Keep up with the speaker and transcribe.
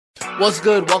What's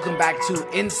good? Welcome back to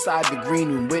Inside the Green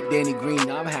Room with Danny Green.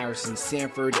 I'm Harrison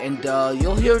Sanford, and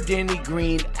you'll hear Danny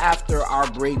Green after our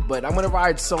break, but I'm going to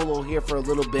ride solo here for a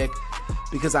little bit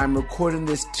because I'm recording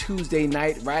this Tuesday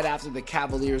night right after the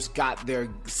Cavaliers got their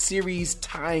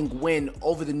series-tying win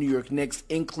over the New York Knicks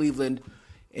in Cleveland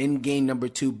in game number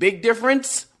 2. Big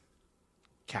difference?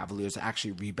 Cavaliers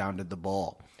actually rebounded the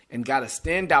ball and got a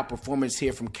standout performance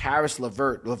here from Caris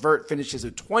LeVert. LeVert finishes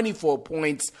with 24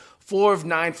 points, 4 of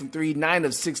 9 from 3, 9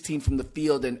 of 16 from the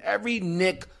field, and every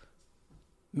Knick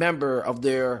member of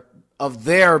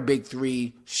their big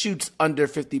three shoots under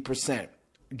 50%.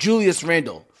 Julius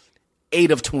Randle,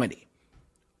 8 of 20.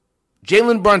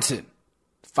 Jalen Brunson,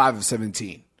 5 of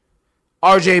 17.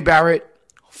 RJ Barrett,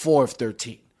 4 of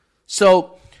 13.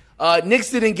 So, Knicks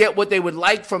didn't get what they would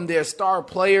like from their star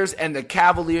players, and the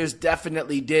Cavaliers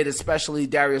definitely did, especially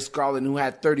Darius Garland, who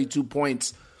had 32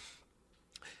 points.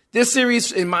 This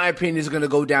series, in my opinion, is going to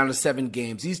go down to 7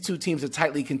 games. These two teams are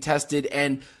tightly contested,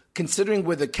 and considering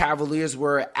where the Cavaliers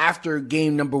were after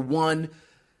game number 1,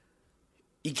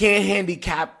 you can't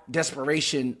handicap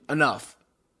desperation enough.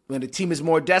 When a team is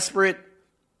more desperate,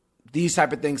 these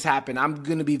type of things happen. I'm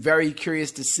going to be very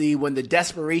curious to see when the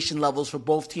desperation levels for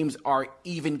both teams are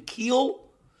even keel,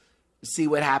 see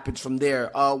what happens from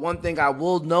there. One thing I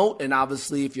will note, and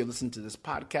obviously if you're listening to this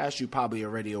podcast, you're probably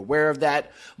already aware of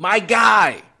that. My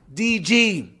guy,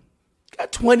 DG,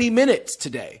 got 20 minutes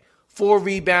today. 4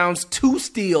 rebounds, 2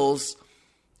 steals,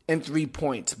 and 3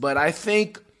 points. But I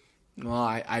think,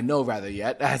 I know rather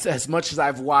yet, as much as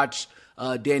I've watched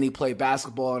Danny play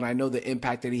basketball, and I know the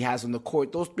impact that he has on the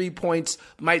court, those 3 points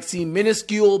might seem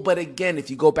minuscule, but again, if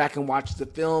you go back and watch the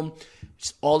film,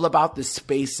 it's all about the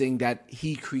spacing that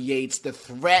he creates. The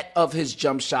threat of his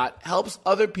jump shot helps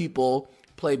other people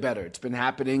play better. It's been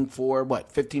happening for,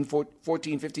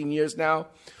 15 years now?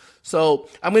 So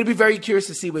I'm going to be very curious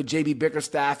to see what JB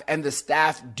Bickerstaff and the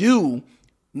staff do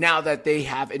now that they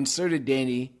have inserted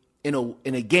Danny in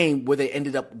a game where they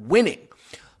ended up winning.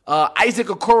 Isaac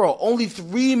Okoro, only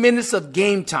 3 minutes of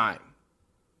game time.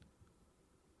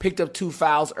 Picked up 2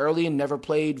 fouls early and never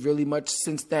played really much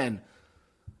since then.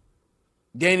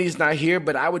 Danny's not here,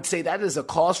 but I would say that is a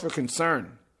cause for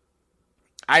concern.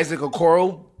 Isaac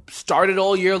Okoro started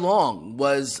all year long,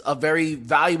 was a very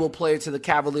valuable player to the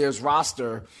Cavaliers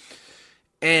roster.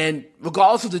 And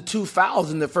regardless of the 2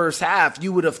 fouls in the first half,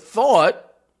 you would have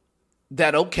thought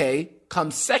that, okay,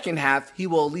 come second half, he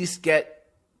will at least get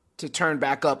to turn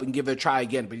back up and give it a try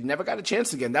again. But he never got a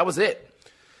chance again. That was it.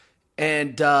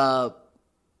 And that's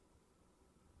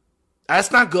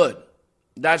not good.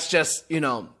 That's just,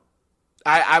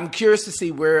 I'm curious to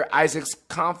see where Isaac's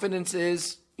confidence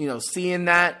is, seeing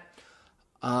that.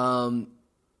 And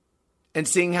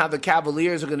seeing how the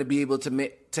Cavaliers are going to be able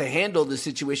to handle the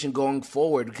situation going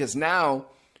forward. Because now,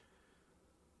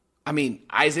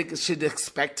 Isaac should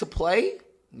expect to play.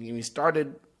 He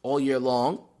started all year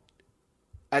long.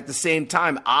 At the same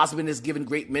time, Osman is given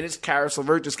great minutes. Caris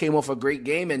LeVert just came off a great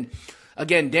game. And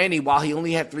again, Danny, while he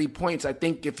only had 3 points, I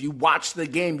think if you watch the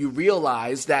game, you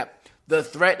realize that the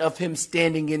threat of him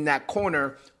standing in that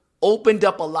corner opened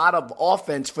up a lot of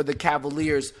offense for the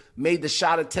Cavaliers, made the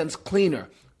shot attempts cleaner,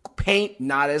 paint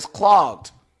not as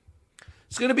clogged.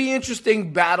 It's going to be an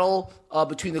interesting battle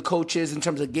between the coaches in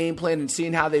terms of game plan and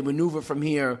seeing how they maneuver from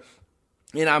here.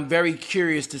 And I'm very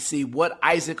curious to see what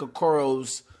Isaac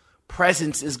Okoro's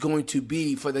presence is going to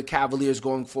be for the Cavaliers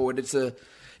going forward. It's a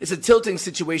tilting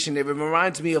situation. It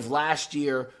reminds me of last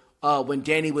year when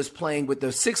Danny was playing with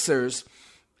the Sixers,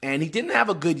 and he didn't have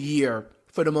a good year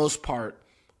for the most part.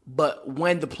 But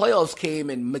when the playoffs came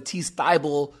and Matisse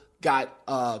Thybulle got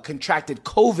contracted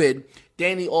COVID,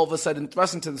 Danny all of a sudden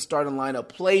thrust into the starting lineup,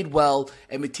 played well,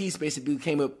 and Matisse basically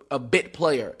became a bit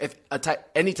player, if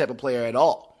any type of player at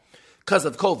all, because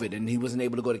of COVID, and he wasn't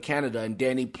able to go to Canada. And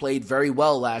Danny played very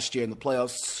well last year in the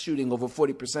playoffs, shooting over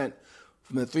 40%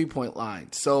 from the three-point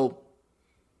line. So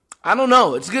I don't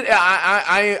know. It's good.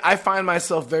 I find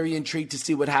myself very intrigued to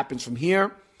see what happens from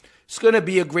here. It's going to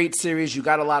be a great series. You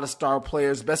got a lot of star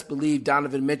players. Best believe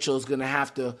Donovan Mitchell is going to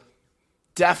have to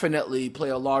definitely play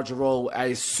a larger role, I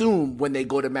assume, when they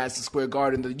go to Madison Square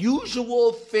Garden. The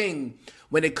usual thing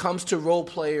when it comes to role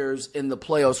players in the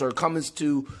playoffs, or it comes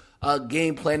to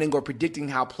game planning or predicting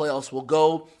how playoffs will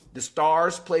go, the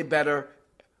stars play better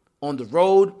on the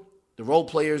road. The role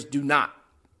players do not.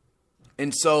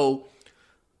 And so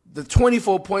the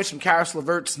 24 points from Caris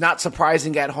LeVert's not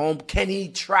surprising at home. Can he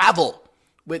travel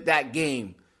with that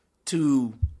game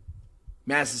to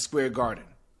Madison Square Garden?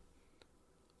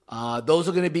 Those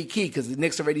are going to be key because the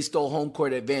Knicks already stole home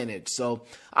court advantage. So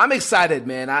I'm excited,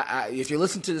 man. If you're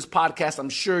listening to this podcast, I'm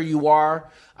sure you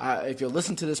are. If you're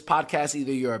listening to this podcast,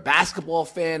 either you're a basketball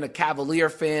fan, a Cavalier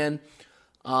fan.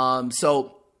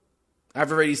 So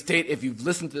I've already stated, if you've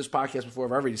listened to this podcast before,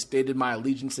 I've already stated my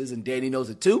allegiances, and Danny knows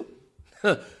it too.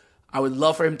 I would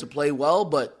love for him to play well,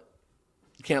 but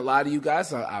I can't lie to you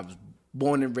guys. I was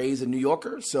born and raised a New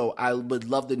Yorker, so I would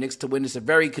love the Knicks to win. It's a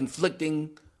very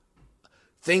conflicting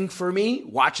thing for me.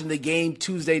 Watching the game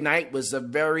Tuesday night was a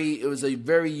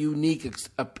very unique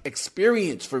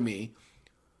experience for me.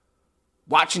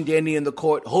 Watching Danny in the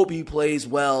court, hope he plays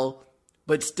well,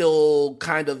 but still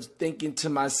kind of thinking to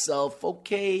myself,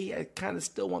 okay, I kind of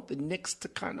still want the Knicks to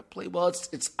kind of play well.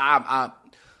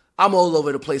 I'm all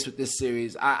over the place with this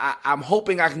series. I'm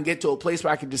hoping I can get to a place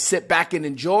where I can just sit back and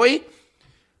enjoy,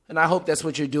 and I hope that's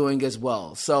what you're doing as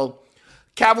well. So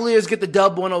Cavaliers get the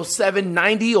dub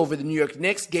 107-90 over the New York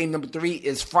Knicks. Game number 3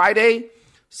 is Friday,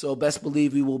 so best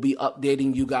believe we will be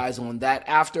updating you guys on that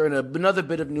after. And another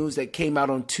bit of news that came out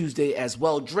on Tuesday as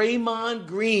well. Draymond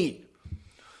Green,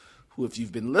 who, if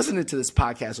you've been listening to this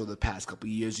podcast over the past couple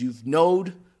of years,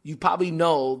 you probably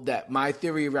know that my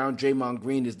theory around Draymond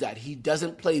Green is that he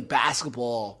doesn't play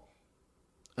basketball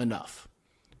enough.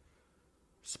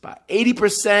 It's about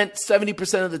 80%,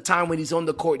 70% of the time when he's on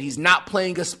the court, he's not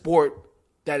playing a sport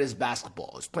that is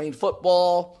basketball. He's playing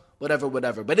football,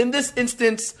 whatever. But in this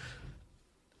instance,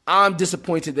 I'm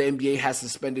disappointed the NBA has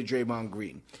suspended Draymond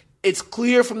Green. It's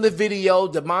clear from the video,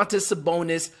 Domantas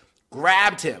Sabonis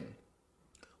grabbed him.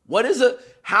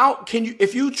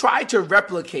 If you try to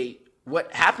replicate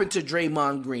what happened to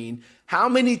Draymond Green, how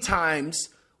many times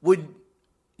would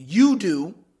you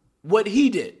do what he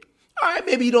did? All right,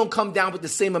 maybe you don't come down with the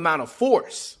same amount of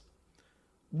force.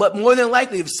 But more than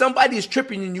likely, if somebody is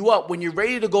tripping you up when you're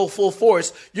ready to go full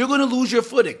force, you're going to lose your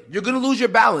footing. You're going to lose your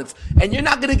balance. And you're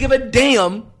not going to give a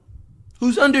damn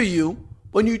who's under you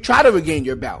when you try to regain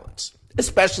your balance,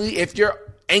 especially if your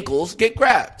ankles get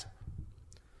grabbed.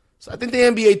 So I think the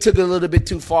NBA took it a little bit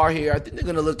too far here. I think they're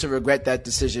going to look to regret that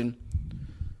decision.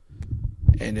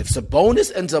 And if Sabonis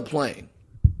ends up playing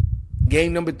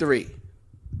game number 3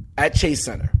 at Chase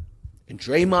Center and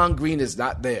Draymond Green is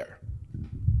not there,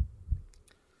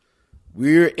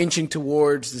 we're inching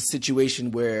towards the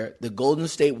situation where the Golden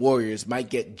State Warriors might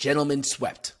get gentlemen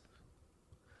swept.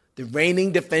 The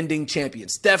reigning defending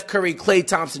champions, Steph Curry, Klay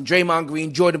Thompson, Draymond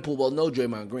Green, Jordan Poole, well, no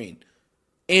Draymond Green,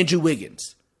 Andrew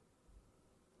Wiggins.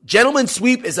 Gentleman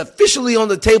sweep is officially on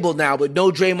the table now, but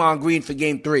no Draymond Green for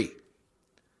game 3.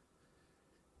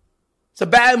 It's a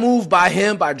bad move by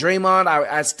him, by Draymond.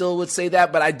 I still would say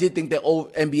that, but I did think that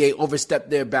NBA overstepped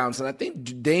their bounds. And I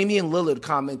think Damian Lillard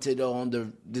commented on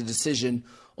the decision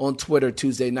on Twitter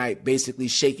Tuesday night, basically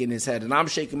shaking his head. And I'm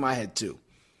shaking my head too.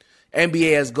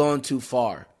 NBA has gone too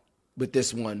far with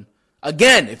this one.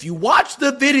 Again, if you watch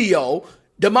the video,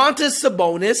 Domantas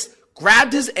Sabonis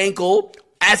grabbed his ankle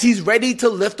as he's ready to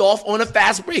lift off on a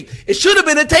fast break. It should have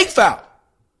been a take foul.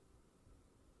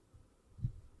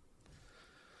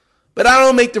 But I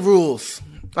don't make the rules.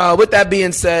 With that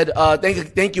being said,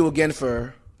 thank you again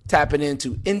for tapping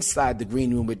into Inside the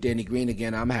Green Room with Danny Green.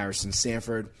 Again, I'm Harrison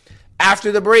Sanford.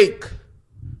 After the break,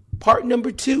 part number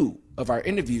 2 of our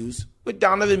interviews with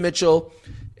Donovan Mitchell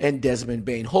and Desmond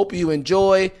Bane. Hope you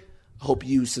enjoy. Hope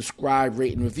you subscribe,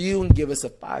 rate, and review, and give us a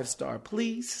 5-star,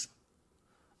 please.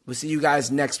 We'll see you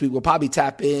guys next week. We'll probably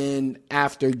tap in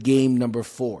after game number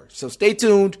 4. So stay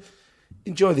tuned.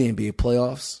 Enjoy the NBA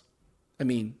playoffs.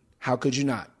 How could you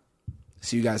not?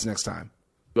 See you guys next time.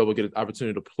 We'll get an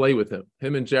opportunity to play with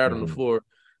him and Jared on the floor.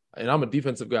 And I'm a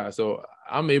defensive guy, so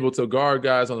I'm able to guard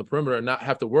guys on the perimeter and not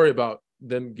have to worry about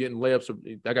them getting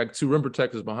layups. I got 2 rim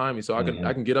protectors behind me, so I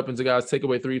can get up into guys, take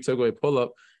away 3, take away pull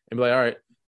up, and be like, all right,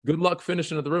 good luck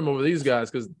finishing at the rim over these guys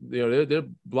because they're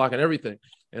blocking everything.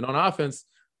 And on offense,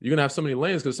 you're gonna have so many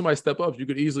lanes because somebody step up, you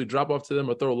could easily drop off to them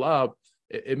or throw a lob.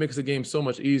 It makes the game so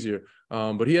much easier.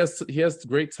 But he has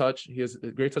great touch. He has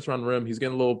a great touch around the rim. He's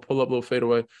getting a little pull up, little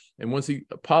fadeaway. And once he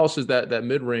polishes that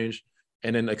mid range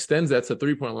and then extends that to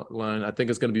 3-point line, I think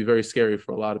it's going to be very scary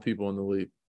for a lot of people in the league.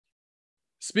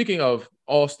 Speaking of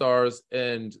all-stars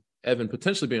and Evan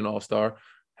potentially being an all-star,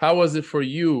 how was it for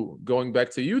you going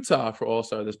back to Utah for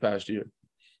all-star this past year?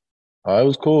 It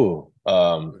was cool.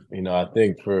 I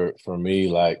think for me,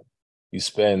 like, you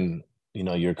spend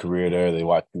your career there, they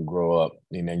watch you grow up,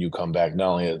 and then you come back not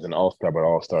only as an all-star, but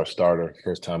all-star starter.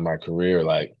 First time in my career,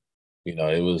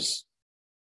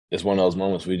 it's one of those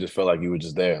moments where you just felt like you were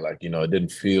just there. Like, it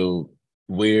didn't feel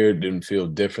weird, didn't feel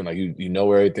different. Like, you know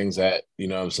where everything's at, you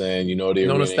know what I'm saying? The no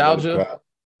arena, nostalgia?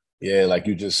 Yeah, like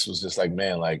you just was just like,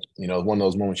 man, like, one of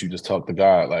those moments you just talk to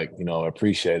God, like,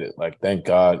 appreciate it. Like, thank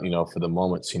God, for the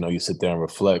moments, you sit there and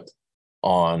reflect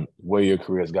on where your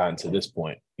career has gotten to this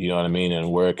point. You know what I mean?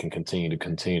 And where it can continue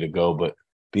to go. But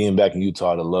being back in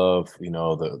Utah, the love,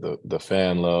 the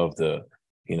fan love,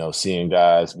 seeing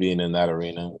guys being in that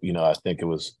arena, I think it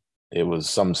was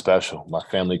something special. My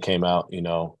family came out,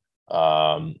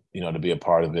 to be a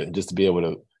part of it, and just to be able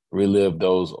to relive the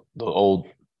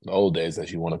old days,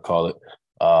 as you want to call it,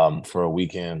 for a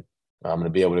weekend. I'm going to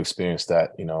be able to experience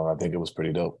that. I think it was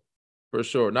pretty dope. For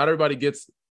sure. Not everybody gets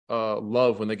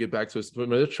love when they get back to us. When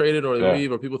they're traded or they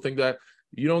leave, or people think that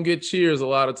you don't get cheers a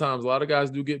lot of times. A lot of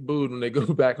guys do get booed when they go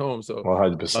back home. So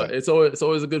 100%. It's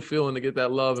always a good feeling to get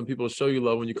that love and people show you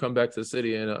love when you come back to the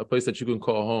city and a place that you can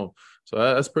call home. So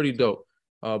that's pretty dope.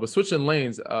 But switching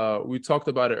lanes, we talked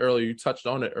about it earlier. You touched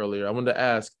on it earlier. I wanted to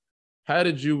ask, how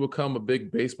did you become a big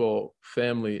baseball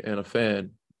family and a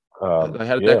fan? How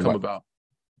did that come about?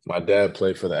 My dad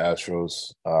played for the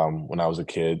Astros when I was a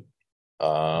kid.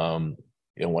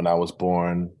 And when I was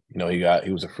born,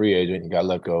 he was a free agent. He got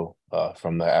let go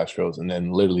from the Astros, and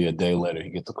then literally a day later, he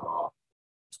gets a call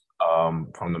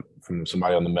from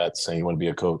somebody on the Mets saying, "You want to be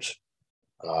a coach?"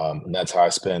 And that's how I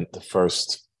spent the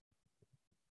first,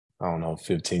 I don't know,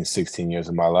 15, 16 years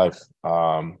of my life,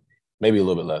 maybe a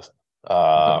little bit less,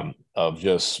 of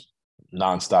just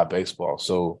nonstop baseball.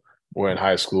 So we're in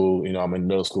high school, I'm in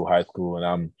middle school, high school, and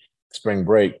I'm spring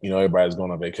break, everybody's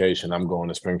going on vacation. I'm going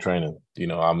to spring training.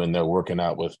 I'm in there working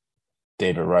out with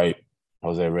David Wright,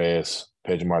 Jose Reyes,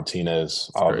 Pedro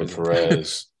Martinez, Oliver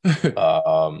Perez.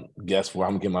 Guess where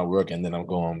I'm getting my work, and then I'm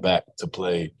going back to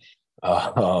play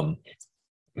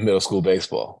middle school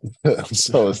baseball.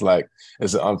 So it's like,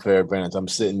 it's an unfair advantage. I'm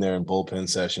sitting there in bullpen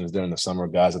sessions during the summer.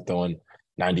 Guys are throwing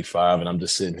 95, and I'm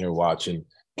just sitting here watching,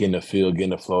 getting the feel,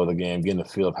 getting the flow of the game, getting the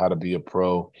feel of how to be a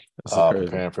pro,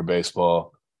 preparing for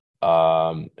baseball.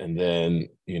 And then,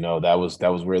 that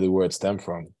was really where it stemmed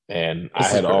from. And I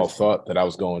had all thought that I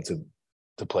was going to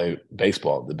play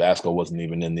baseball. The basketball wasn't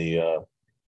even in the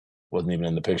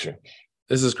picture.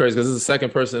 This is crazy because this is the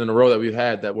second person in a row that we've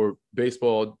had that were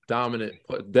baseball dominant.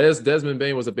 Desmond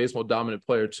Bane was a baseball dominant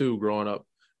player too growing up,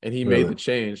 and he made the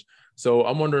change. So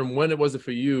I'm wondering, when was it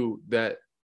for you that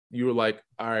you were like,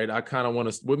 all right, I kind of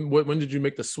want to, when did you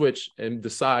make the switch and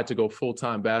decide to go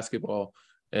full-time basketball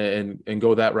and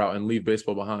go that route and leave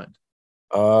baseball behind?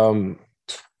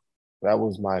 That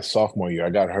was my sophomore year.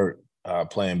 I got hurt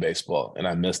playing baseball, and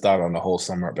I missed out on the whole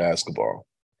summer of basketball.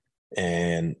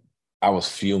 And I was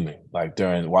fuming, like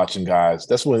during watching guys.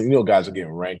 That's when, guys are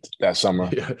getting ranked that summer.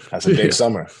 Yeah. That's a big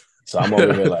summer. So I'm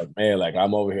over here like, man, like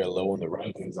I'm over here low in the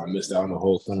rankings. I missed out on the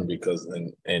whole summer because,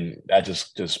 and that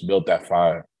just built that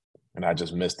fire. And I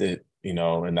just missed it,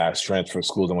 and I transferred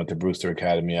schools. I went to Brewster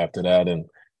Academy after that.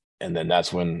 And then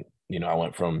that's when, I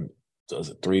went from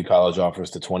 3 college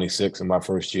offers to 26 in my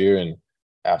first year. And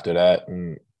after that,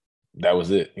 and that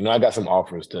was it. I got some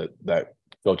offers that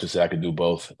coaches said I could do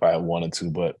both if I wanted to,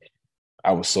 but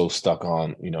I was so stuck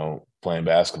on, playing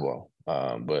basketball.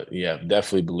 But yeah,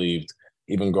 definitely believed,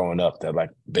 even growing up, that like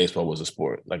baseball was a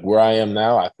sport. Like where I am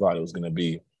now, I thought it was going to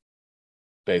be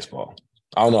baseball.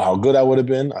 I don't know how good I would have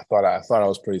been. I thought I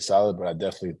was pretty solid, but I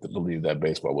definitely believe that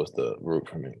baseball was the route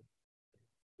for me.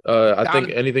 I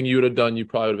think anything you would have done, you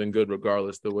probably would have been good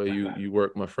regardless the way you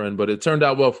work, my friend. But it turned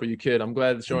out well for you, kid. I'm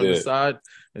glad that you're on this side.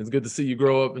 And it's good to see you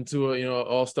grow up into a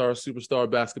all-star,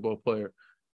 superstar basketball player.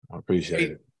 I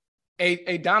appreciate it.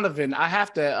 Hey, Donovan, I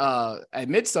have to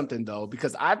admit something though,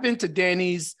 because I've been to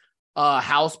Danny's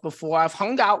house before. I've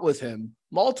hung out with him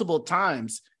multiple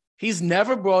times. He's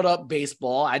never brought up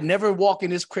baseball. I never walk in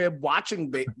his crib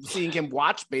seeing him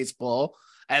watch baseball.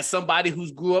 As somebody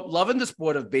who's grew up loving the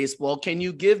sport of baseball, can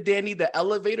you give Danny the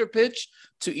elevator pitch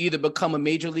to either become a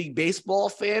Major League Baseball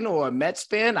fan or a Mets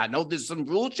fan? I know there's some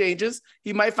rule changes.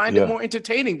 He might find it more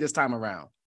entertaining this time around.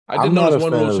 I did notice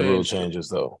one rule changes,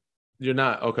 though. You're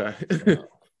not? Okay.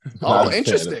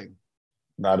 Interesting.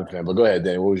 Not a fan, but go ahead,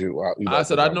 Danny. What was you I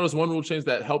said I noticed one rule change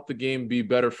that helped the game be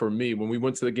better for me. When we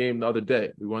went to the game the other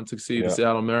day, we went to see the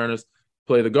Seattle Mariners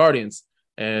play the Guardians,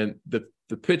 and the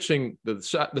pitching, the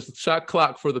shot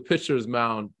clock for the pitcher's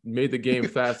mound made the game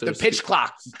faster. The pitch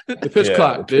clock. The pitch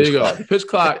clock. There you go. The pitch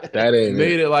clock that ain't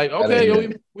made it like,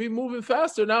 okay, we moving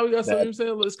faster. Now we got something I'm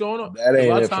saying, what's going on. That ain't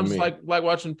a lot of times like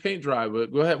watching paint dry,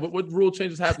 but go ahead. What rule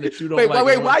changes happen that you don't wait, like?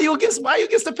 Wait, why you against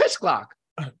the pitch clock?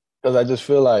 Because I just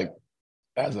feel like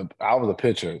I was a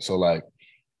pitcher, so like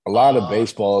a lot of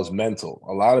baseball is mental.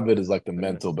 A lot of it is like the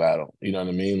mental battle. You know what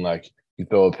I mean? Like you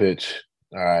throw a pitch,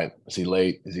 all right, is he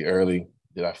late? Is he early?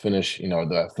 Did I finish? Did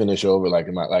I finish over? Like,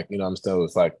 am I like, I'm still,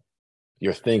 it's like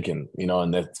you're thinking,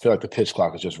 and I feel like the pitch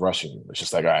clock is just rushing. It's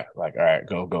just like, all right,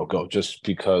 go, go, go, just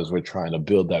because we're trying to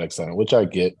build that excitement, which I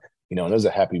get, and there's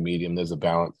a happy medium, there's a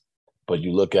balance. But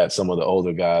you look at some of the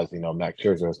older guys, Max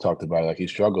Scherzer has talked about it, like he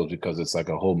struggles because it's like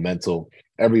a whole mental,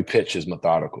 every pitch is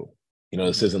methodical.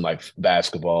 This isn't like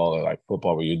basketball or like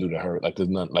football where you do the hurt. Like there's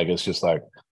not, like, it's just like,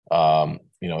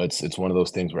 it's one of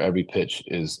those things where every pitch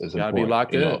is gotta important. be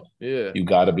locked in. Yeah. You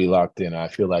got to be locked in. I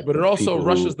feel like, but it also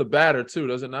rushes the batter too,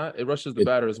 does it not? It rushes the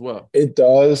batter as well. It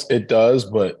does,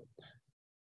 but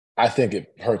I think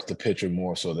it hurts the pitcher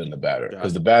more so than the batter,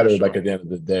 because the batter, like at the end of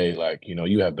the day, like,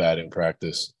 you have batting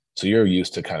practice, so you're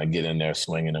used to kind of getting in there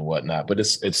swinging and whatnot. But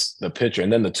it's the pitcher,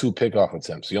 and then the 2 pickoff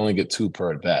attempts. You only get 2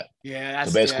 per at bat. Yeah.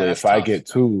 So basically, if tough. I get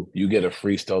 2, you get a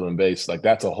free stolen base. Like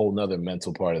that's a whole nother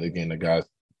mental part of the game that guys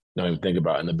don't even think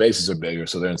about. And the bases are bigger,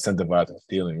 so they're incentivized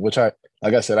stealing. Which like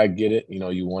I said, I get it.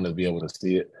 You want to be able to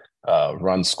see it,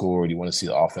 run scored. You want to see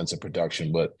the offensive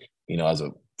production, but as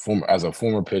a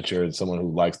former pitcher and someone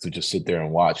who likes to just sit there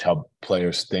and watch how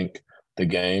players think the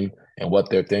game and what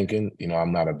they're thinking,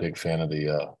 I'm not a big fan of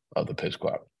the pitch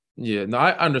clock. Yeah, no,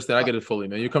 I understand. I get it fully,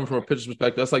 man. You're coming from a pitcher's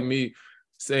perspective. That's like me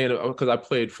saying, because I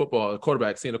played football,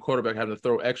 seeing a quarterback having to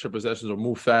throw extra possessions or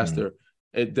move faster. Mm-hmm.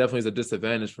 It definitely is a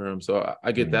disadvantage for him. So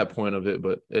I get that point of it,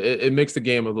 but it makes the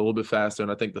game a little bit faster.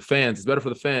 And I think it's better for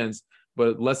the fans,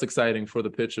 but less exciting for the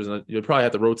pitchers. And you'll probably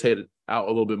have to rotate it out a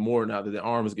little bit more now that the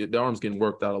arms getting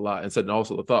worked out a lot. And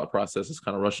also the thought process is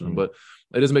kind of rushing them, but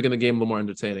it is making the game a little more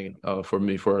entertaining for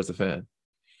me, as a fan.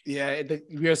 Yeah,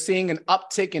 we're seeing an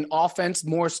uptick in offense,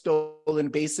 more stolen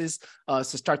bases to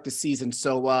start the season.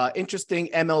 So interesting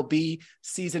MLB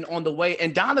season on the way.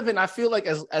 And Donovan, I feel like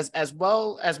as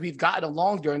well as we've gotten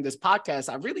along during this podcast,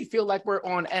 I really feel like we're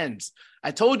on ends.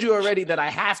 I told you already that I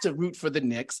have to root for the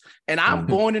Knicks, and I'm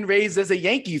born and raised as a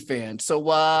Yankee fan. So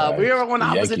we're on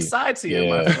opposite sides here,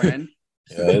 my friend.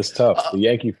 Yeah, it's tough. The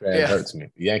Yankee fan hurts me.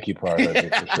 The Yankee part hurts me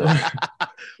for sure.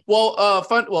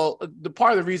 The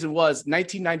part of the reason was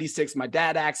 1996. My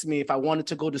dad asked me if I wanted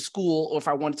to go to school or if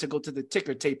I wanted to go to the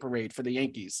ticker tape parade for the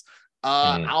Yankees.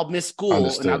 I'll miss school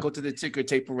and I'll go to the ticker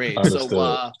tape parade.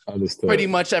 Understood. Pretty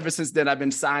much ever since then, I've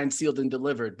been signed, sealed, and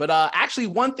delivered. But actually,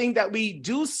 one thing that we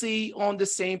do see on the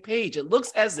same page, it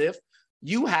looks as if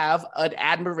you have an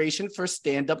admiration for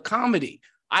stand-up comedy.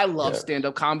 I love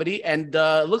stand-up comedy, and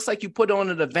it looks like you put on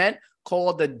an event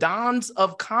called the Dons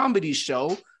of Comedy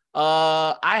Show.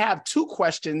 I have 2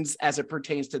 questions as it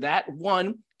pertains to that.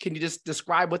 1, can you just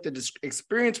describe what the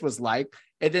experience was like?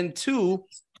 And then 2,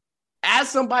 as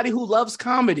somebody who loves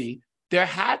comedy, there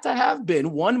had to have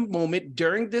been one moment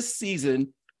during this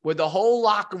season where the whole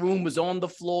locker room was on the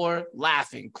floor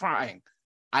laughing, crying.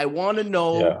 I want to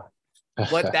know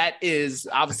what that is.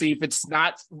 Obviously, if it's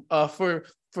not for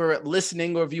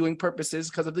listening or viewing purposes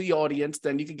because of the audience,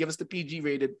 then you can give us the PG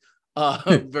rated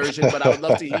version, but I would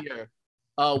love to hear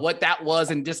what that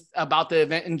was and just about the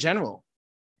event in general.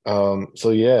 I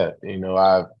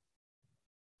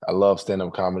love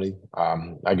stand-up comedy.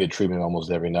 I get treatment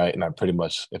almost every night, and I pretty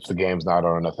much, if the game's not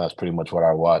on enough, that's pretty much what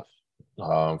I watch.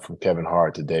 From Kevin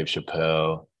Hart to Dave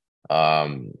Chappelle.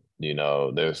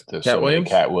 There's Cat Williams?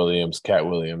 Cat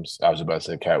Williams. I was about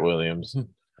to say Cat Williams.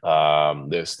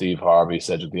 There's Steve Harvey,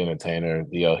 Cedric the Entertainer,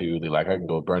 D.L. Hughley. Like, I can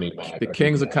go Bernie Mac. The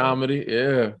kings of comedy,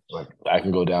 yeah. Like, I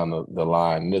can go down the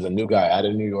line. And there's a new guy out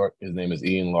of New York. His name is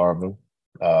Ian Larvin.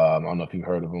 I don't know if you've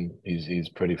heard of him. He's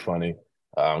pretty funny.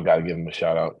 Got to give him a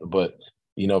shout out. But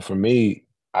for me,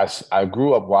 I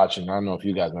grew up watching. I don't know if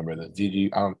you guys remember this.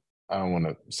 I don't want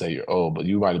to say you're old, but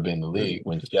you might have been in the league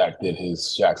when Shaq did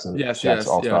his Shaq's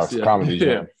All-Stars Comedy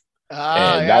Jam.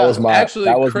 And that was my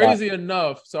crazy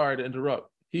enough. Sorry to interrupt.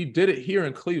 He did it here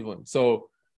in Cleveland. So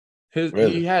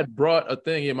he had brought a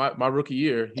thing in my rookie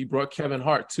year. He brought Kevin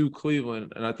Hart to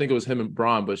Cleveland, and I think it was him and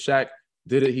Braun. But Shaq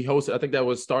did it. He hosted. I think that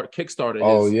was kickstarted.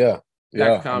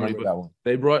 Comedy. But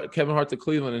they brought Kevin Hart to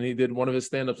Cleveland, and he did one of his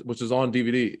stand-ups, which is on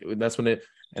DVD. And that's when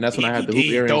I had the hoop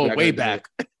earrings way back.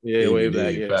 Yeah, way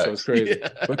back. Yeah, so it's crazy. Yeah.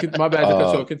 But my bad.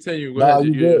 So continue.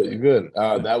 You're good.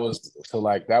 That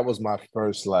was my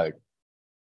first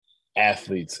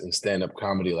athletes in stand-up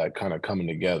comedy kind of coming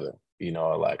together.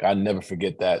 I never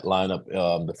forget that lineup.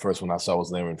 The first one I saw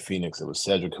was there in Phoenix. It was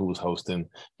Cedric who was hosting.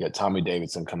 You had Tommy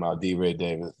Davidson come out, D. Ray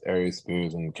Davis, Aries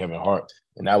Spears, and Kevin Hart.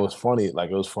 And that was funny. It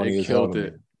was funny as hell. They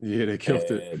killed it. Yeah, they killed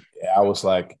it. I was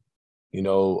like, I'm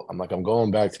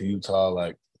going back to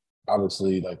Utah.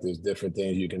 Obviously, there's different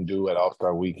things you can do at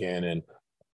All-Star Weekend.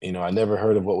 And, I never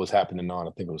heard of what was happening on,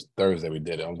 I think it was Thursday we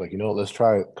did it. I was like, let's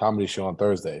try a comedy show on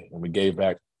Thursday. And we gave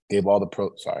all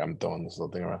the sorry, I'm throwing this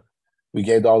little thing around. we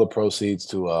gave all the proceeds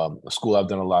to a school I've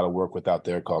done a lot of work with out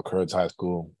there called Kurtz High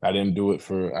School. I didn't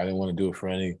want to do it for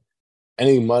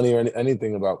any money or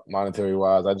anything about monetary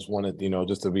wise. I just wanted,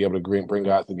 just to be able to bring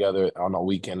guys together on a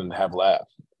weekend and have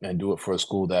laughs and do it for a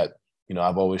school that,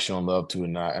 I've always shown love to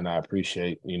and I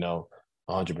appreciate,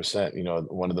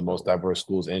 100%. One of the most diverse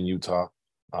schools in Utah.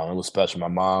 It was special. My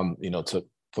mom, took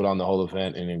put on the whole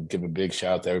event and then give a big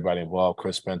shout out to everybody involved: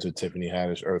 Chris Spencer, Tiffany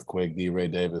Haddish, Earthquake, D. Ray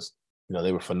Davis.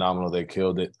 They were phenomenal. They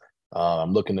killed it.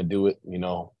 I'm looking to do it,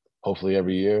 hopefully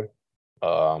every year.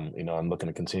 I'm looking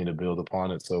to continue to build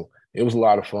upon it. So it was a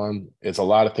lot of fun. It's a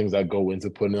lot of things that go into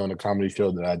putting on a comedy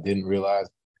show that I didn't realize.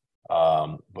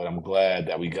 But I'm glad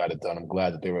that we got it done. I'm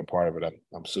glad that they were a part of it.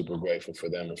 I'm super grateful for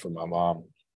them and for my mom,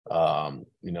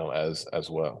 as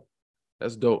well.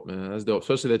 That's dope, man. That's dope.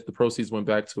 Especially that the proceeds went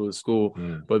back to a school.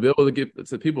 But be able to get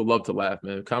to people love to laugh,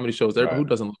 man. Comedy shows, who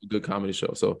doesn't love a good comedy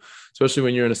show? So especially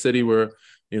when you're in a city where,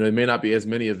 there may not be as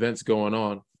many events going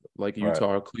on like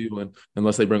Utah or Cleveland,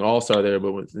 unless they bring All-Star there.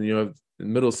 But when you have in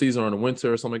the middle of the season or in the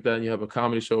winter or something like that, and you have a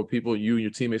comedy show people you and your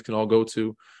teammates can all go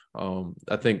to,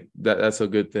 I think that's a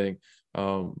good thing.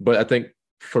 But I think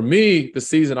for me, the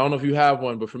season, I don't know if you have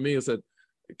one, but for me, it's a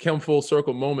come full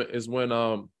circle moment is when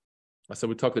I said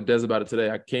we talked to Des about it today.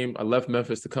 I left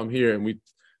Memphis to come here, and we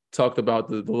talked about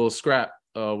the little scrap,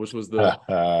 which was the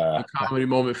comedy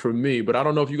moment for me. But I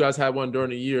don't know if you guys had one during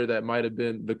the year that might have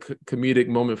been the comedic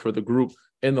moment for the group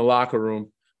in the locker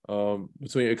room.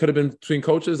 It could have been between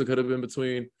coaches, it could have been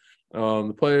between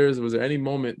the players. Was there any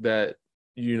moment that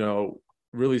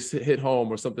really hit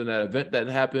home, or something, that event that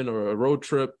happened, or a road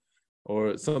trip,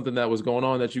 or something that was going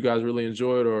on that you guys really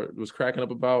enjoyed or was cracking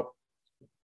up about?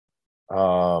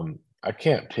 I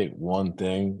can't pick one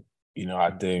thing.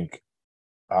 I think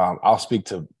I'll speak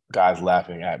to guys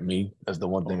laughing at me as the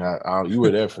one thing. You were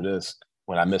there for this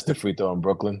when I missed the free throw in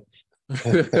Brooklyn.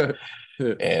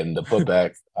 And the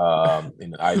putback,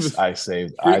 I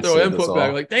saved. Free throw and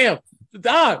putback, like, damn,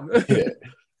 Don.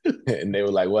 And they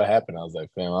were like, "What happened?" I was like,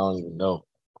 "Fam, I don't even know."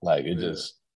 Like it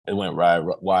went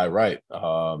wide right.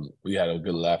 We had a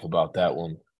good laugh about that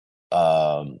one.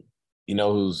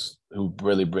 Who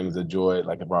really brings the joy,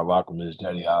 like, of our locker room, is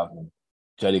Jetty Osmond.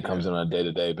 Jetty comes in on a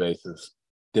day-to-day basis,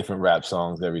 different rap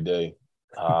songs every day,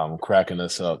 cracking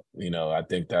us up. I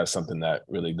think that's something that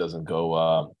really doesn't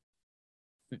go.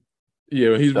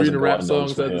 When he's reading rap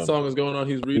songs as the song is going on,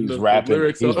 he's reading the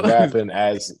lyrics. He's rapping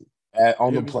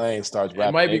on the plane, starts rapping.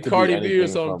 It might be Cardi B or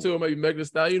something too. It might be Megan Thee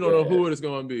Stallion. You don't know who it's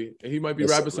going to be. And he might be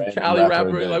rapping some Cali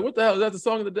rapper. And like, what the hell? Is that the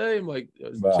song of the day? I'm like,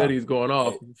 Jetty's going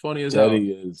off. Funny as hell.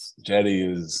 Jetty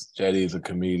is a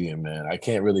comedian, man. I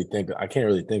can't really think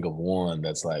of one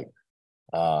that's like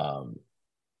kind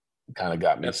of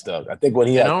got me stuck. I think when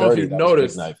he had 30, I don't know if you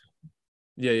noticed.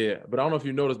 Yeah. But I don't know if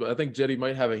you noticed, but I think Jetty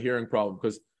might have a hearing problem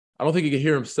because I don't think he can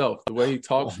hear himself. The way he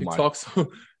talks, he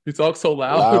talks so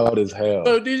loud as hell.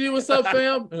 Oh, DG, what's up,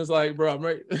 fam? And it's like, bro, I'm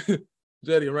right.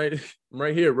 Jetty, I'm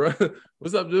right here, bro.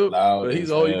 What's up, dude? But you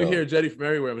can hear Jetty from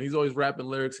everywhere. I mean, he's always rapping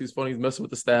lyrics. He's funny. He's messing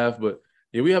with the staff. But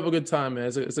yeah, we have a good time,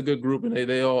 man. It's a good group, and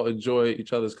they all enjoy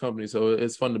each other's company. So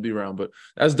it's fun to be around. But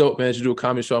that's dope, man. You do a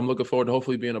comedy show. I'm looking forward to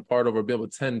hopefully being a part of or being able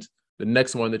to attend the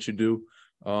next one that you do.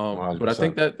 But I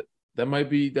think that might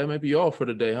be all for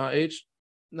today, huh, H?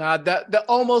 Nah,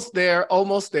 they're almost there.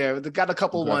 They got a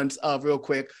couple ones real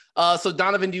quick. So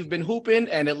Donovan, you've been hooping,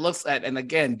 and it looks and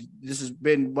again, this has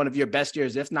been one of your best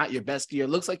years, if not your best year.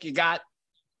 Looks like you got,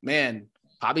 man,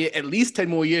 probably at least 10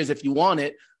 more years if you want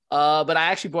it. But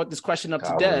I actually brought this question up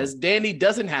to Des. Danny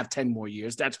doesn't have 10 more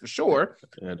years, that's for sure.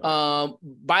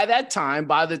 By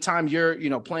the time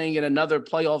you're playing in another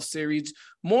playoff series,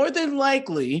 more than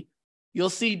likely you'll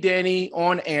see Danny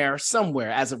on air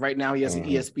somewhere. As of right now, he has an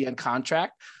ESPN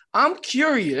contract. I'm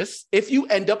curious if you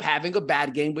end up having a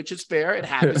bad game, which is fair. It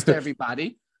happens to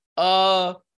everybody.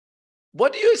 What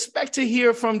do you expect to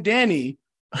hear from Danny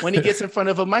when he gets in front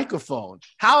of a microphone?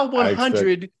 How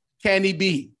 100 can he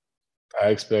be?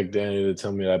 I expect Danny to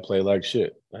tell me that I play like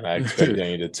shit. And I expect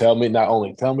Danny to not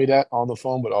only tell me that on the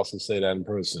phone, but also say that in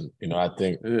person. I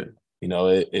think, it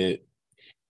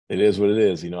is what it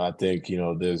is. I think,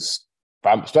 there's,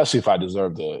 especially if I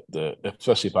deserve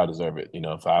especially if I deserve it,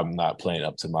 if I'm not playing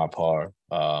up to my par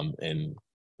in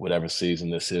whatever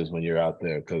season this is when you're out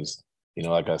there. Because,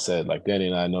 like I said, like Danny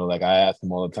and I know, like I ask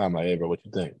him all the time, like, hey, bro, what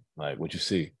you think? Like, what you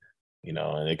see?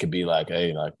 And it could be like,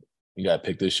 hey, like, you got to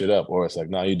pick this shit up. Or it's like,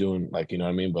 no, you're doing, like, you know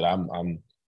what I mean? But I'm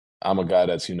a guy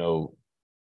that's,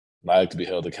 like to be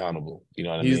held accountable. You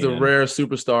know what I mean? He's the rare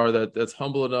superstar that's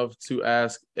humble enough to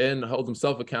ask and hold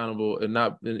himself accountable and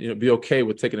not be okay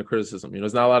with taking a criticism.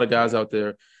 There's not a lot of guys out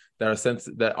there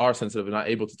that are sensitive and not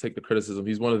able to take the criticism.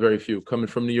 He's one of the very few coming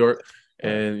from New York,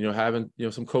 and having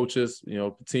some coaches,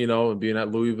 Patino, and being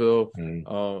at Louisville,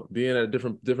 being at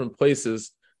different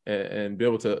places, and be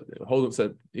able to hold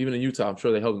himself. Even in Utah, I'm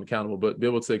sure they held him accountable, but be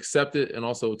able to accept it and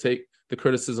also take the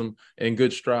criticism in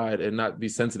good stride and not be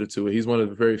sensitive to it. He's one of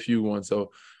the very few ones.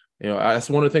 So, that's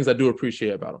one of the things I do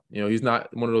appreciate about him. He's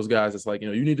not one of those guys that's like,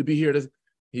 you need to be here.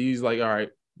 He's like, all right,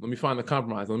 let me find the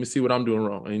compromise. Let me see what I'm doing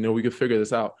wrong. And, we can figure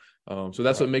this out. So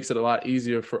that's what makes it a lot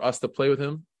easier for us to play with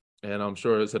him. And I'm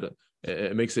sure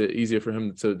it makes it easier for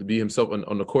him to be himself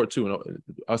on the court too, and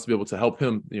us to be able to help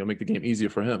him, make the game easier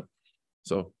for him.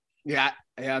 So. Yeah,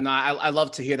 no, I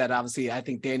love to hear that. Obviously, I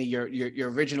think, Danny,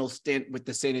 your original stint with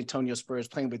the San Antonio Spurs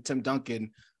playing with Tim Duncan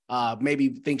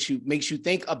maybe makes you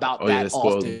think about that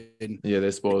often. Yeah,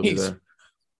 they spoiled me there.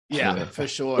 Yeah, for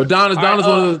sure. But Don is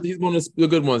he's one of the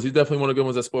good ones. He's definitely one of the good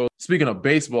ones that spoiled. Speaking of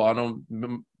baseball, I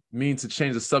don't mean to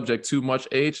change the subject too much,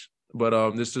 H,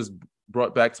 but this just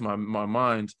brought back to my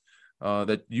mind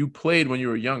that you played when you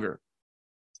were younger.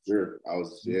 Sure,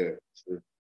 sure.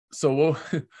 So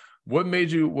what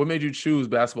made you choose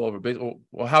basketball over baseball?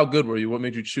 Well, how good were you? What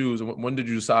made you choose? And when did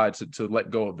you decide to let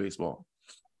go of baseball?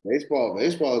 Baseball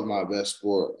is my best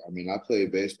sport. I mean, I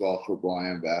played baseball, football,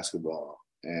 and basketball.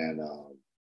 And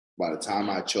by the time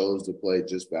I chose to play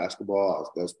just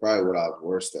basketball, that's probably what I was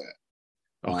worst at.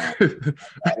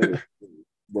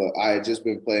 But I had just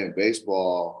been playing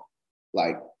baseball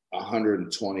like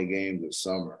 120 games a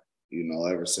summer,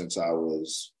 ever since I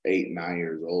was 8, 9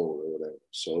 years old or whatever.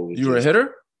 So you were a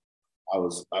hitter?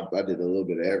 I did a little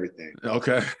bit of everything.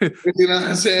 Okay. You know what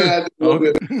I'm saying? I did a little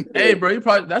bit. Hey, bro,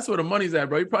 that's where the money's at,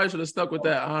 bro. You probably should have stuck with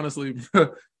that, honestly.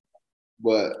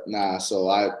 But nah, so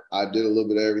I did a little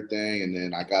bit of everything, and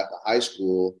then I got to high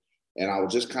school, and I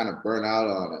was just kind of burnt out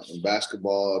on it. And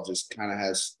basketball just kind of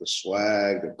has the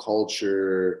swag, the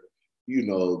culture, you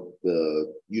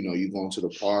going to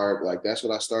the park. Like, that's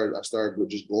what I started. I started with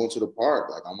just going to the park.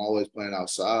 Like, I'm always playing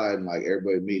outside, and like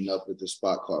everybody meeting up at this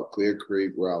spot called Clear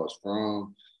Creek, where I was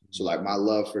from. So like my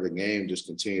love for the game just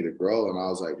continued to grow. And I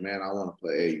was like, man, I want to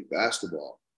play AU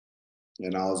basketball.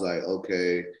 And I was like,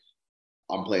 okay,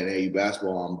 I'm playing AU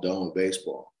basketball. I'm done with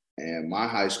baseball. And my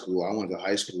high school, I went to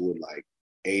high school with like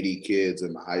 80 kids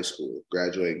in the high school,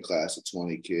 graduating class of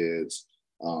 20 kids.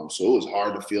 So it was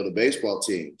hard to field a baseball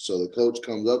team. So the coach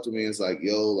comes up to me and is like,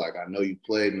 yo, like, I know you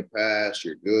played in the past.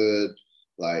 You're good.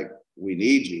 Like, we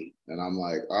need you. And I'm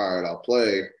like, all right, I'll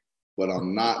play, but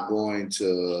I'm not going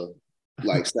to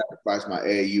like sacrifice my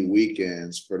AAU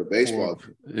weekends for the baseball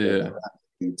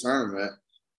tournament.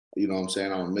 You know what I'm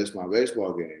saying? I'm going to miss my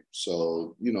baseball game.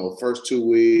 So, first 2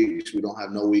 weeks, we don't have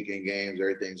no weekend games.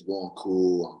 Everything's going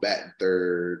cool. I'm batting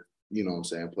third, you know what I'm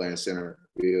saying? Playing center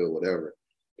field, whatever.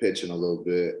 Pitching a little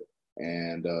bit,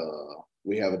 and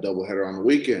we have a doubleheader on the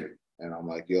weekend. And I'm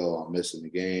like, yo, I'm missing the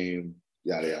game,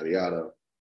 yada, yada, yada.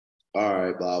 All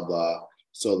right, blah, blah.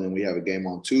 So then we have a game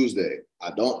on Tuesday. I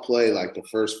don't play like the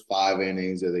first 5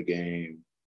 innings of the game.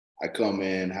 I come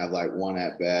in, have like 1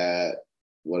 at bat,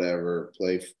 whatever,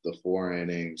 play the 4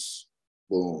 innings.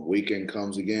 Boom, weekend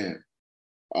comes again.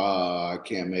 I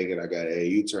can't make it. I got an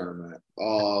AU tournament.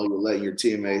 Oh, you're letting your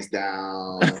teammates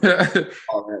down,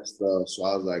 all that stuff. So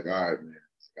I was like, all right, man,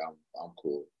 I'm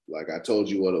cool. Like, I told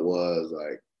you what it was,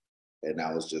 like, and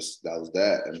that was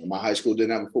that. And my high school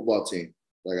didn't have a football team.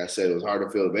 Like I said, it was hard to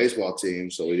field a baseball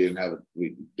team, so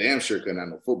we damn sure couldn't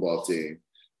have a football team.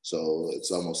 So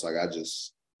it's almost like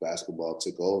basketball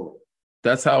took over.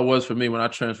 That's how it was for me when I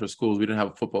transferred schools. We didn't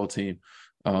have a football team.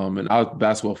 And I was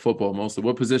basketball, football mostly.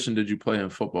 What position did you play in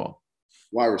football?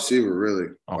 Wide receiver, really.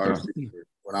 Okay. Wide receiver.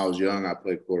 When I was young, I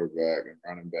played quarterback and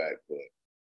running back, but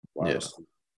wide receiver.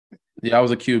 Yeah, I was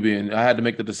a QB, and I had to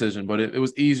make the decision. But it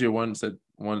was easier once that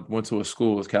went to a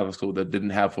Catholic school that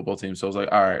didn't have football team. So I was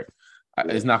like, all right,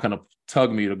 it's not going to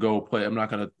tug me to go play. I'm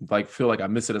not going to like feel like I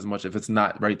miss it as much if it's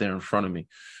not right there in front of me.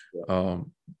 Yeah.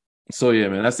 So yeah,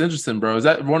 man, that's interesting, bro. Is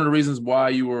that one of the reasons why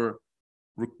you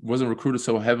wasn't recruited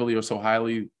so heavily or so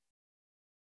highly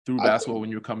through basketball when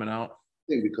you were coming out?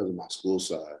 I think because of my school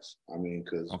size. I mean,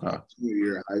 because my junior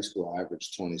year in high school, I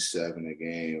averaged 27 a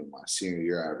game. My senior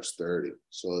year, I averaged 30.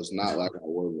 So it's not like I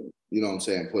wasn't, you know what I'm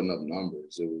saying, putting up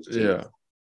numbers. It was just,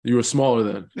 you were smaller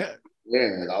then. Yeah,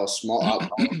 I was small. I was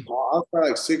probably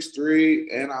like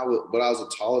 6'3", but I was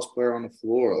the tallest player on the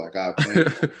floor. Like I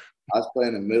was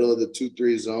playing in the middle of the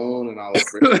 2-3 zone, and I was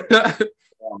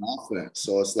on offense.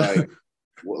 So it's like,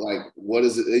 what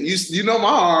is it? And you know my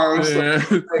arms. Yeah.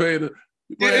 So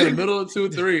You play in the middle of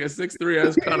 2-3 at 6'3".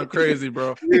 That's kind of crazy,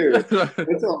 bro. Yeah, that's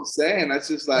what I'm saying. That's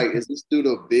just like, is this dude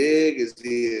a big? Is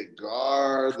he a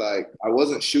guard? Like, I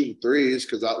wasn't shooting threes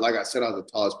because, like I said, I was the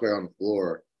tallest player on the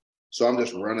floor. So I'm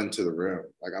just running to the rim.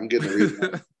 Like, I'm getting the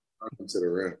rebound, running to the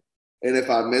rim. And if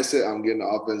I miss it, I'm getting the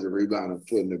offensive rebound and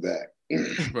putting it back.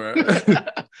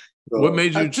 So, what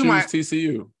made you choose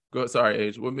TCU? Sorry,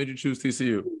 Age. What made you choose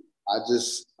TCU? I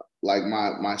just, like,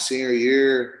 my senior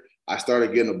year, I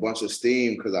started getting a bunch of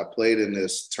steam because I played in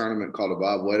this tournament called the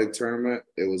Bob Weddick tournament.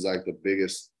 It was like the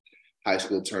biggest high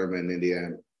school tournament in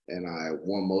Indiana. And I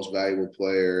won most valuable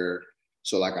player.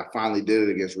 So like I finally did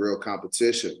it against real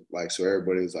competition. Like, so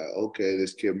everybody was like, okay,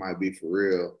 this kid might be for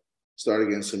real. Started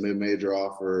getting some mid-major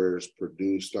offers.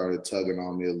 Purdue started tugging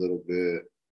on me a little bit.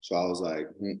 So I was like,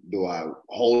 do I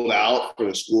hold out for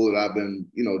the school that I've been,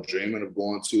 dreaming of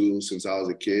going to since I was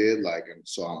a kid? Like, and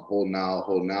so I'm holding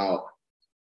out.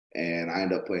 And I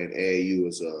ended up playing AAU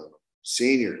as a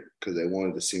senior because they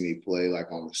wanted to see me play like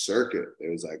on the circuit.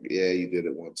 It was like, yeah, you did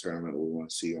it one tournament. We want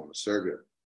to see you on the circuit.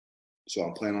 So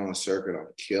I'm playing on the circuit. I'm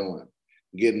killing,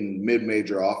 getting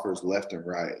mid-major offers left and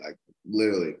right. Like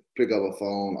literally pick up a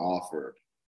phone, offer,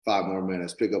 5 more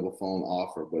minutes, pick up a phone,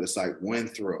 offer. But it's like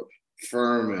Winthrop,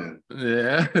 Furman.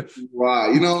 Yeah.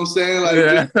 Right. You know what I'm saying? Like,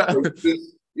 yeah.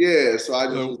 Yeah. So I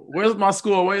just where's my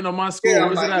school? Waiting on my school. Yeah,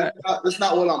 Where's like, it at? That's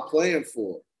not what I'm playing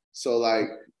for. So like,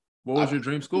 what was your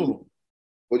dream school?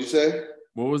 What'd you say?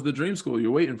 What was the dream school you're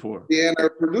waiting for? Indiana or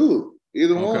Purdue,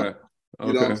 either one. Okay.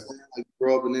 You know what I'm saying? Like, you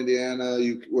grow up in Indiana,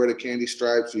 you wear the candy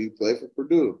stripes, so you play for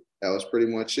Purdue. That was pretty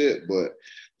much it. But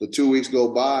the 2 weeks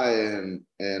go by, and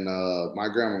my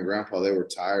grandma and grandpa, they were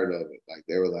tired of it. Like,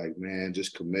 they were like, man,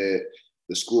 just commit.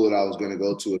 The school that I was going to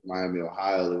go to was Miami,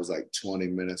 Ohio. It was like 20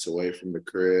 minutes away from the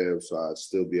crib, so I'd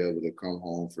still be able to come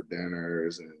home for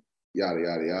dinners and yada,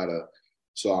 yada, yada.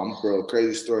 So bro,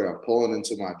 crazy story. I'm pulling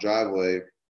into my driveway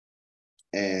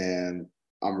and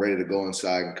I'm ready to go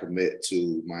inside and commit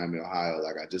to Miami, Ohio.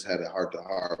 Like, I just had a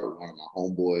heart-to-heart with one of my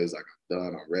homeboys. Like, I'm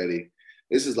done. I'm ready.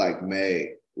 This is like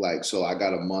May. Like, so I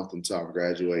got a month until I'm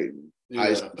graduating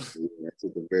high school. That's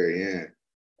at the very end.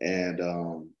 And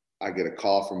I get a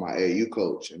call from my AU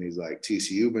coach, and he's like,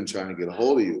 TCU been trying to get a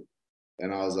hold of you.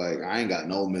 And I was like, I ain't got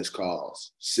no missed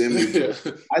calls. Send me.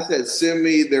 I said, send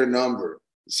me their number.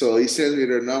 So he sends me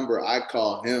their number. I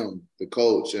call him, the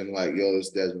coach, and like, yo, this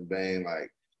is Desmond Bane. Like,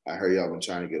 I heard y'all been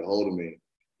trying to get a hold of me.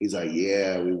 He's like,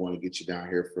 yeah, we want to get you down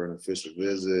here for an official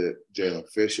visit. Jalen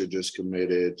Fisher just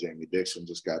committed. Jamie Dixon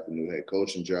just got the new head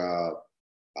coaching job.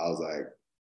 I was like,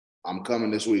 I'm coming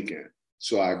this weekend.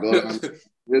 So I go down to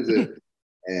visit.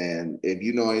 And if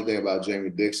you know anything about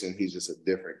Jamie Dixon, he's just a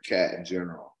different cat in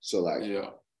general. So like,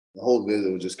 the whole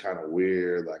visit was just kind of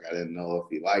weird. Like, I didn't know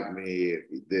if he liked me, if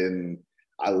he didn't.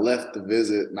 I left the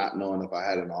visit not knowing if I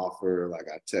had an offer. Like,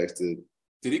 I texted.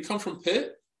 Did he come from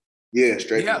Pitt? Yeah,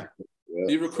 straight. Yeah.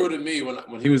 He recruited me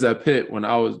when he was at Pitt when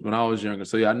I was younger.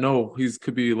 So yeah, I know he is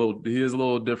a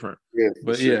little different. Yeah,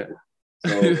 but sure. Yeah.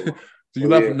 So you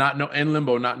left in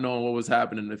limbo, not knowing what was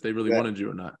happening, if they really wanted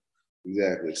you or not.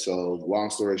 Exactly. So long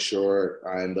story short,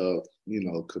 I ended up,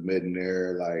 committing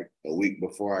there like a week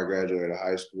before I graduated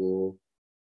high school.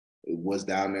 It was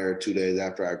down there 2 days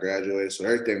after I graduated. So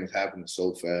everything was happening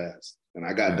so fast. And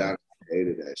I got down and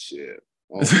hated that shit.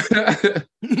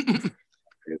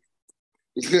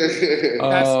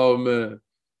 Oh man.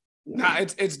 Nah,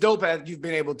 it's dope that you've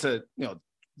been able to,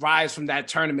 rise from that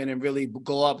tournament and really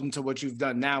go up into what you've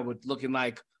done now with looking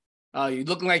like you're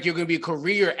going to be a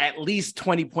career at least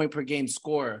 20 point per game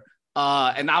scorer.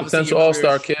 And obviously potential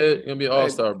all-star kid, you're gonna be an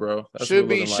all-star, bro. That's should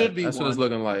be. That's what it's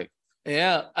looking like.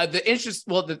 Yeah.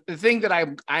 The thing that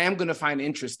I am going to find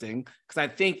interesting, because I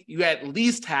think you at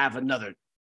least have another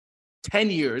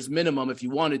 10 years minimum if you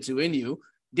wanted to in you.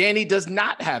 Danny does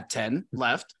not have 10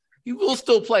 left. He will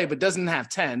still play, but doesn't have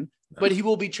 10. But he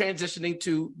will be transitioning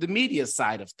to the media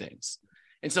side of things.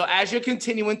 And so as you're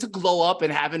continuing to glow up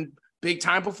and having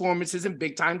big-time performances and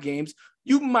big-time games,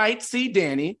 you might see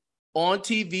Danny on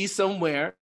TV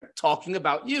somewhere talking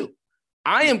about you.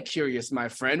 I am curious, my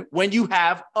friend, when you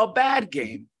have a bad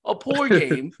game, a poor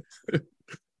game,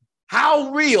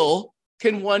 how real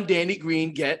can one Danny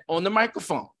Green get on the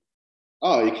microphone?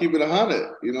 Oh, you keep it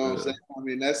 100. You know what I'm saying? I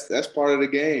mean, that's part of the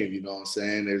game. You know what I'm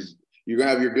saying? You're going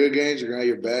to have your good games, you're going to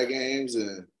have your bad games,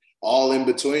 and all in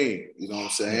between. You know what I'm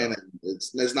saying? And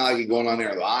it's not like you're going on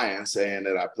there lying, saying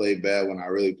that I played bad when I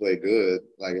really played good.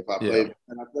 Like, if I played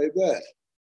bad, I played bad.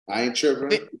 I ain't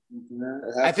tripping.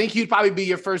 I think he'd probably be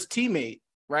your first teammate,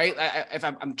 right? If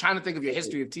I'm trying to think of your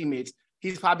history of teammates,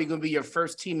 he's probably going to be your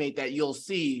first teammate that you'll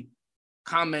see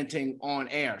commenting on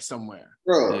air somewhere.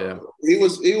 Bro, Yeah.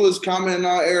 he was commenting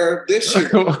on air this year.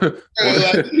 I'm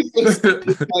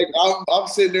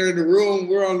sitting there in the room.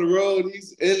 We're on the road.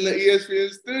 He's in the ESPN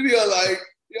studio. Like,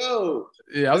 yo.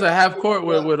 Yeah, I was at half court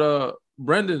with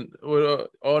Brendan.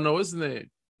 What's his name?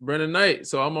 Brendan Knight.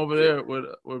 So I'm over there with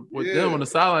them on the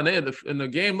sideline. They in the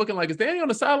game looking like, is Danny on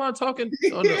the sideline talking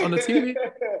on the TV?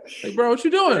 Like, bro, what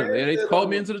you doing? And they called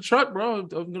me into the truck, bro. I'm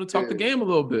gonna talk the game a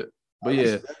little bit. But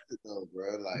yeah, though,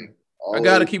 bro. Like, I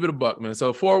gotta keep it a buck, man.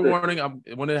 So forewarning,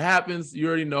 when it happens, you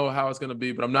already know how it's gonna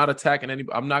be. But I'm not attacking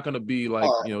anybody. I'm not gonna be like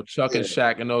Chuck and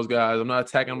Shaq and those guys. I'm not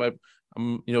attacking anybody.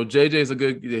 JJ is a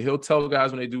good. He'll tell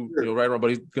guys when they do right or wrong, but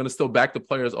he's gonna still back the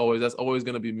players always. That's always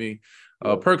gonna be me.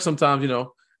 Perk sometimes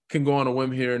can go on a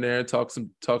whim here and there and talk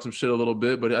some shit a little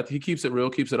bit, but he keeps it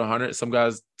real, keeps it 100. Some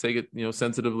guys take it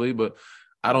sensitively, but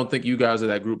I don't think you guys are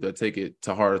that group that take it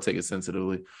to heart or take it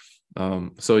sensitively.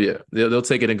 So yeah, they'll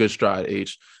take it in good stride,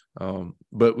 H.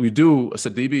 But we do. So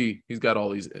DB, he's got all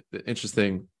these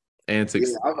interesting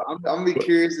antics. Yeah, I'm gonna be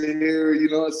curious to hear,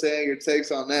 what I'm saying, your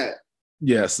takes on that.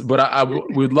 Yes, but I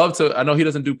would love to. I know he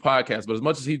doesn't do podcasts, but as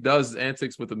much as he does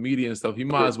antics with the media and stuff, he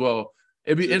might as well.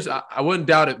 It'd be interesting. I wouldn't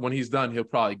doubt it when he's done. He'll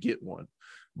probably get one.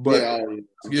 But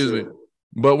excuse me.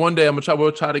 But one day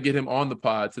we'll try to get him on the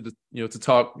pod to to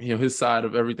talk his side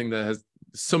of everything that has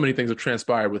so many things have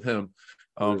transpired with him,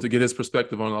 to get his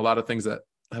perspective on a lot of things that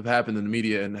have happened in the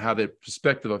media and how their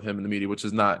perspective of him in the media, which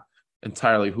is not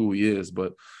entirely who he is.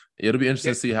 But it'll be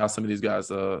interesting to see how some of these guys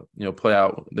play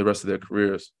out the rest of their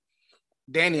careers.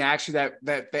 Danny, actually,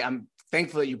 that I'm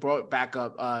thankful that you brought back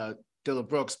up Dillon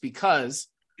Brooks, because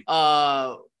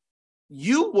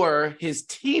you were his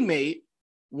teammate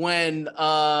when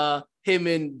him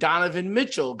and Donovan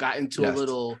Mitchell got into a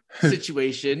little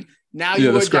situation. Now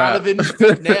you are Donovan.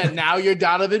 Now you're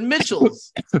Donovan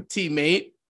Mitchell's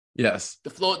teammate. Yes. The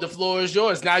floor is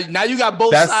yours. Now you got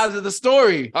both sides of the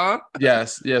story, huh?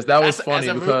 Yes. That was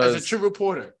funny because as a true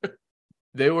reporter,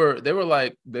 they were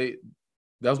like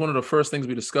that was one of the first things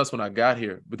we discussed when I got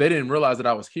here, but they didn't realize that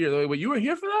I was here. They're like, "Well, you were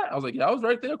here for that?" I was like, "Yeah, I was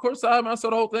right there, courtside. I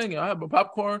saw the whole thing. I had my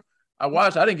popcorn. I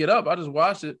watched. I didn't get up. I just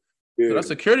watched it." Yeah. So that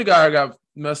security guy got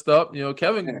messed up.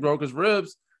 Kevin broke his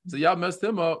ribs. So y'all messed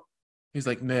him up. He's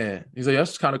like, "Man," he's like,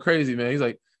 "That's kind of crazy, man." He's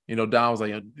like, Don was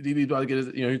like, "DB about to get his,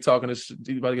 he's talking this,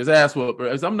 DB about to get his ass whooped."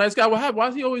 I'm a nice guy. What happened? Why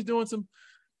is he always doing some?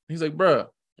 He's like, "Bruh."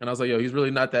 And I was like, "Yo, he's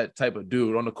really not that type of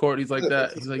dude on the court. He's like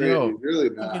that." He's like, "Yo, really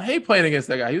not. I hate playing against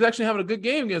that guy. He was actually having a good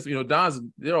game against Don's.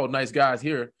 They're all nice guys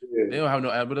here. Yeah. They don't have no,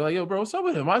 but they're like, yo, bro, what's up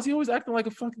with him? Why is he always acting like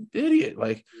a fucking idiot?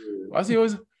 Like, why is he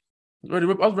always ready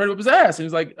to whip his ass?" And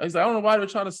he's like, I don't know why they're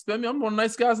trying to spin me. I'm one of the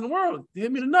nice guys in the world. He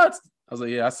hit me in the nuts. I was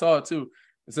like, yeah, I saw it too.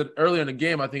 It said earlier in the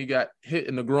game, I think he got hit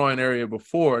in the groin area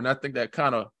before, and I think that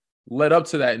kind of led up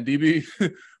to that. And DB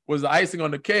was the icing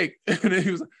on the cake, and then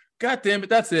he was like, "God damn it,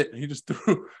 that's it." And he just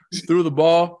threw the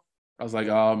ball. I was like,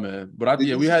 "Oh man!" But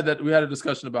we had a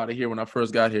discussion about it here when I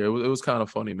first got here. It was kind of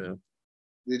funny, man.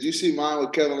 Did you see mine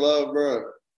with Kevin Love, bro?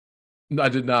 No, I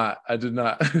did not. Did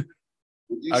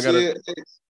you see it?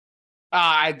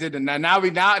 I didn't. Now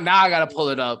I gotta pull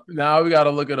it up. Now we gotta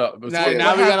look it up. Now we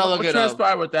gotta look it up. What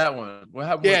transpired with that one? What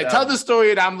happened? Yeah, tell the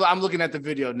story. And I'm looking at the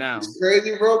video now. It's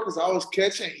crazy, bro, because I was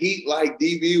catching heat like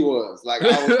DB was. Like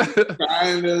I was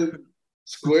trying to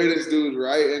square this dude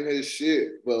right in his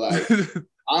shit, but like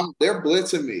they're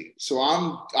blitzing me, so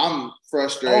I'm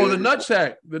frustrated. Oh, the nut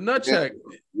check.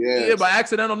 Yeah, by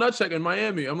accidental nut check in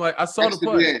Miami. I'm like, I saw the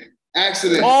play.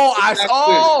 Accident.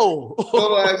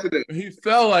 Total accident. He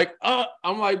fell like,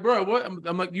 I'm like, bro, what?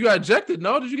 I'm like, you got ejected?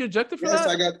 No, did you get ejected for that? Yes,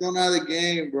 I got thrown out of the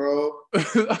game, bro.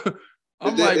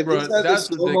 I'm like, bro, that's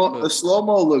ridiculous. The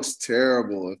slow-mo looks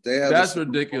terrible. If they have that's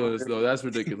ridiculous, though. That's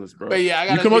ridiculous, bro. But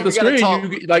yeah, you come up the screen,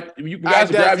 you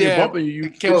guys grab your bumper, you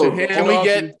catch your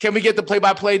hand. Can we get the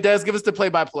play-by-play, Des? Give us the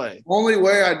play-by-play. Only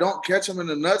way I don't catch him in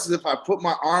the nuts is if I put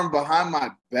my arm behind my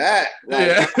back.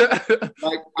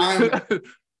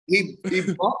 He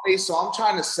bumped me, so I'm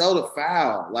trying to sell the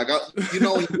foul. Like, when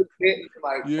you hit,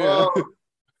 like, whoa.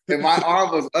 And my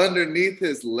arm was underneath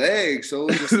his leg, so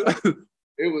it was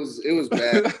just it was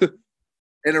bad.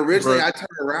 And originally, I turned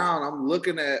around. I'm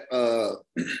looking at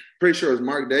pretty sure it was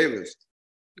Mark Davis.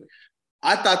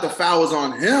 I thought the foul was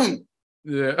on him.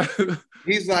 Yeah.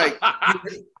 He's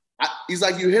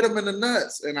like, you hit him in the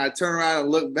nuts. And I turn around and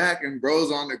look back, and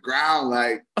bro's on the ground,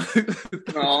 like,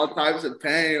 all types of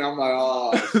pain. I'm like,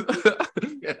 oh.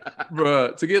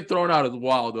 Bro, to get thrown out is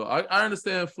wild, though. I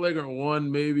understand flagrant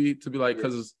one, maybe, to be like,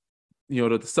 because it's,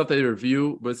 the stuff they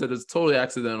review, but it said it's totally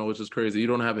accidental, which is crazy. You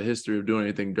don't have a history of doing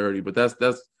anything dirty, but that's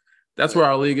where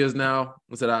our league is now.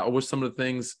 I said, I wish some of the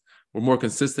things were more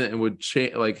consistent and would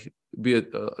change, like, be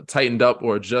tightened up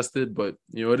or adjusted, but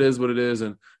it is what it is.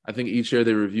 And I think each year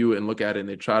they review it and look at it and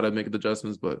they try to make the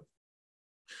adjustments. But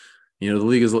the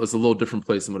league is a little different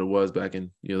place than what it was back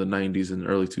in the 90s and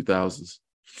early 2000s.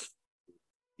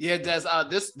 Yeah, Des,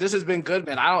 this has been good,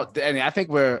 man. I think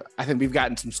we've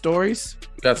gotten some stories.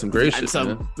 We got some great shit,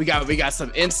 man. We got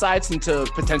some insights into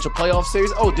potential playoff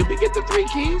series. Oh, did we get the 3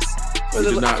 keys?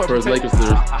 We did not for his Lakers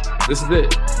series. This is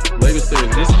it. Lakers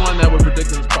series. This is one that we're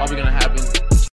predicting is probably going to happen.